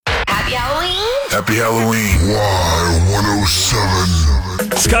Happy Halloween.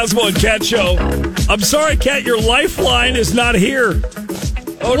 Y107. It's Cosmo and Cat Show. I'm sorry, Cat, your lifeline is not here.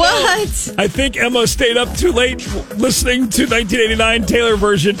 Oh, what? No. I think Emma stayed up too late listening to 1989 Taylor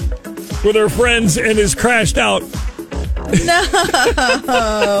version with her friends and is crashed out.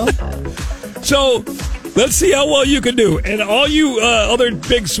 No. So, let's see how well you can do. And all you other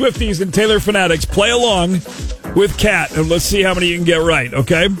big Swifties and Taylor fanatics, play along with Cat, and let's see how many you can get right,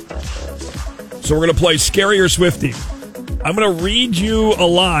 okay? So we're going to play Scary or Swifty. I'm going to read you a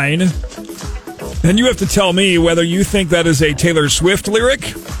line, and you have to tell me whether you think that is a Taylor Swift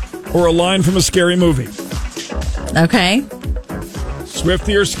lyric or a line from a scary movie. Okay.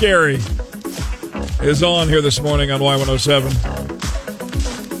 Swifty or Scary is on here this morning on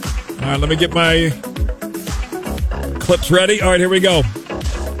Y107. All right, let me get my clips ready. All right, here we go.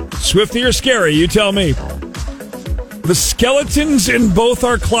 Swifty or Scary, you tell me. The skeletons in both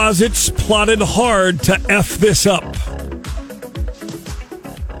our closets plotted hard to F this up.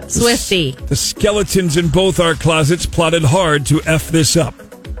 Swifty. The skeletons in both our closets plotted hard to F this up.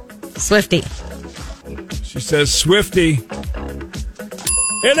 Swifty. She says Swifty.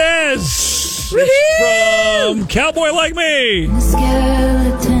 It is! It's from Cowboy Like Me. The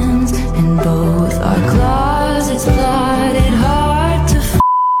skeletons in both our closets plotted hard to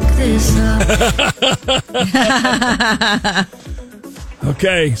this up.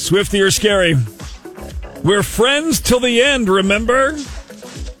 Okay, Swifty or Scary? We're friends till the end, remember?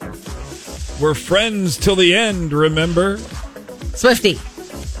 We're friends till the end, remember? Swifty.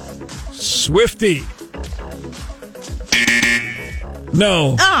 Swifty.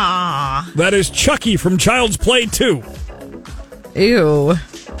 No. Aww. That is Chucky from Child's Play 2. Ew.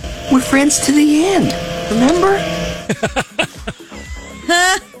 We're friends to the end, remember?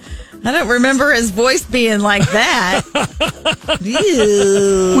 I don't remember his voice being like that.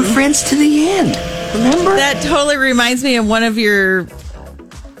 Ew. We're friends to the end, remember? That totally reminds me of one of your,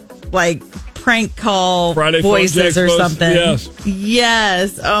 like, prank call Friday voices or something. Yes.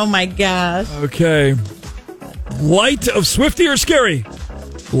 Yes. Oh, my gosh. Okay. Light of Swifty or Scary?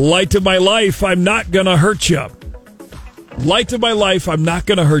 Light of my life, I'm not gonna hurt you. Light of my life, I'm not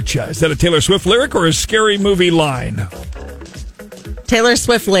gonna hurt you. Is that a Taylor Swift lyric or a Scary Movie line? Taylor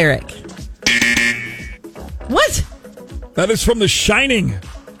Swift lyric. What? That is from The Shining.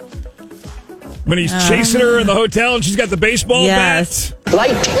 When he's chasing her in the hotel and she's got the baseball Yes. bat.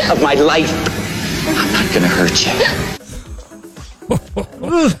 Light of my life, I'm not gonna hurt you.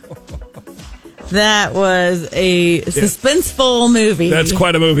 That was a suspenseful movie. That's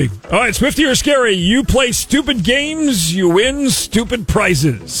quite a movie. All right, Swifty or Scary? You play stupid games, you win stupid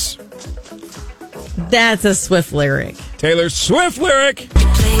prizes. That's a Swift lyric. Taylor Swift lyric.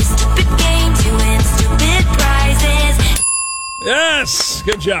 Play stupid games, you win stupid prizes. Yes,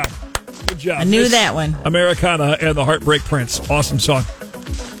 good job. Good job. I knew that one. Americana and the Heartbreak Prince. Awesome song.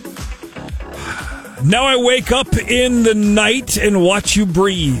 Now I wake up in the night and watch you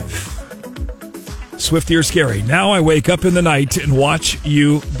breathe. Swifty or Scary? Now I wake up in the night and watch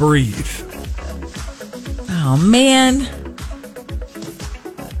you breathe. Oh, man.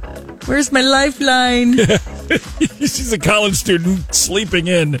 Where's my lifeline? She's a college student sleeping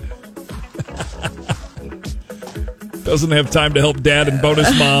in. Doesn't have time to help dad and bonus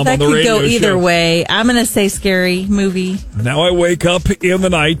mom That on the could radio go either show. way. I'm going to say Scary Movie. Now I wake up in the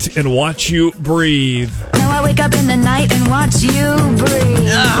night and watch you breathe. Now I wake up in the night and watch you breathe.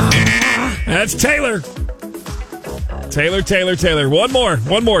 That's Taylor. Taylor. One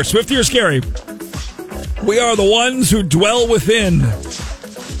more. Swifty or Scary? We are the ones who dwell within.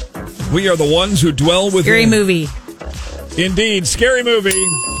 We are the ones who dwell within. Scary Movie. Indeed, Scary Movie.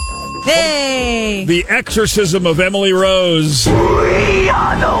 Hey! The Exorcism of Emily Rose. We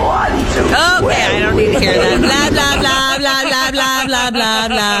are the ones who Okay, I don't need to hear that. Blah, blah, blah, blah, blah, blah, blah, blah, blah,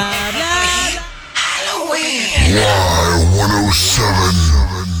 blah. Halloween.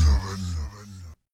 Y107.